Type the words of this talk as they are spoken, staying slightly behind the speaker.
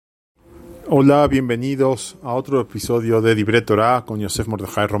Hola, bienvenidos a otro episodio de Divrei Torah con Yosef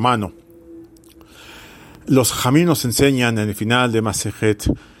Mordechai Romano. Los Jamim nos enseñan en el final de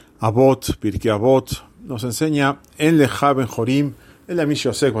Masejet Avot, Pirkei Avot, nos enseña en Lecha Ben Jorim, en la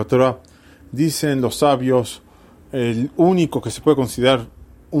Mishnah Torah, dicen los sabios, el único que se puede considerar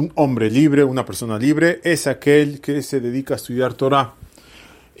un hombre libre, una persona libre, es aquel que se dedica a estudiar Torah.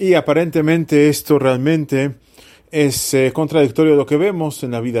 Y aparentemente esto realmente es contradictorio a lo que vemos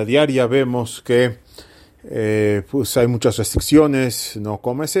en la vida diaria. Vemos que pues hay muchas restricciones, no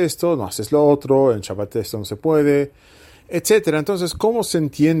comes esto, no haces lo otro, en Shabbat esto no se puede, etcétera. Entonces, ¿cómo se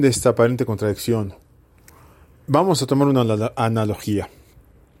entiende esta aparente contradicción? Vamos a tomar una analogía.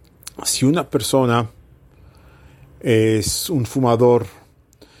 Si una persona es un fumador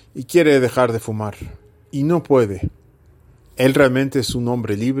y quiere dejar de fumar y no puede, ¿él realmente es un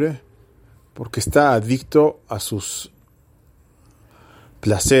hombre libre? Porque está adicto a sus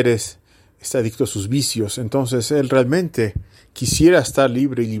placeres, está adicto a sus vicios. Entonces él realmente quisiera estar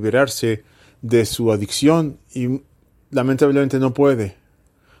libre y liberarse de su adicción y lamentablemente no puede.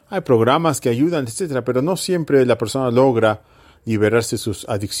 Hay programas que ayudan, etcétera, pero no siempre la persona logra liberarse de sus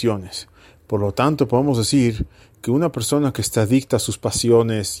adicciones. Por lo tanto, podemos decir que una persona que está adicta a sus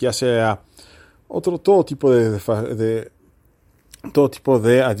pasiones, ya sea todo tipo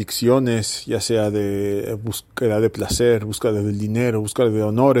de adicciones, ya sea de búsqueda de placer, búsqueda del dinero, búsqueda de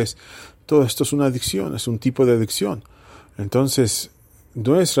honores, todo esto es una adicción, es un tipo de adicción. Entonces,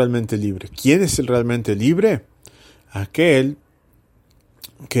 no es realmente libre. ¿Quién es el realmente libre? Aquel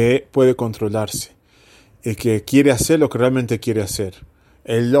que puede controlarse, el que quiere hacer lo que realmente quiere hacer.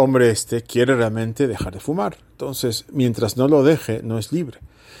 El hombre quiere realmente dejar de fumar. Entonces, mientras no lo deje, no es libre.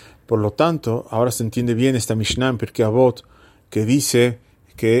 Por lo tanto, ahora se entiende bien esta Mishnah en Pirkei Avot, que dice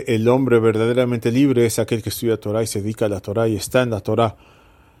que el hombre verdaderamente libre es aquel que estudia Torah y se dedica a la Torah y está en la Torah.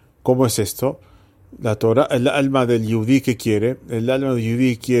 ¿Cómo es esto? La Torah, el alma del Yehudí que quiere, el alma del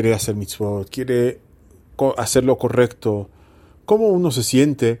Yehudí quiere hacer mitzvot, quiere hacer lo correcto. ¿Cómo uno se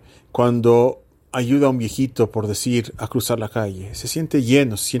siente cuando ayuda a un viejito, por decir, a cruzar la calle? Se siente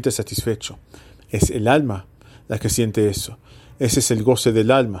lleno, se siente satisfecho. Es el alma la que siente eso. Ese es el goce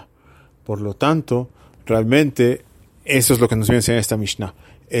del alma. Por lo tanto, realmente eso es lo que nos viene a enseñar esta Mishnah.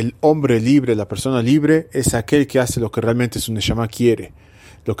 El hombre libre, la persona libre, es aquel que hace lo que realmente su neshama quiere,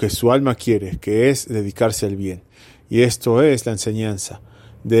 lo que su alma quiere, que es dedicarse al bien. Y esto es la enseñanza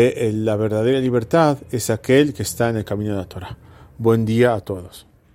de la verdadera libertad, es aquel que está en el camino de la Torah. Buen día a todos.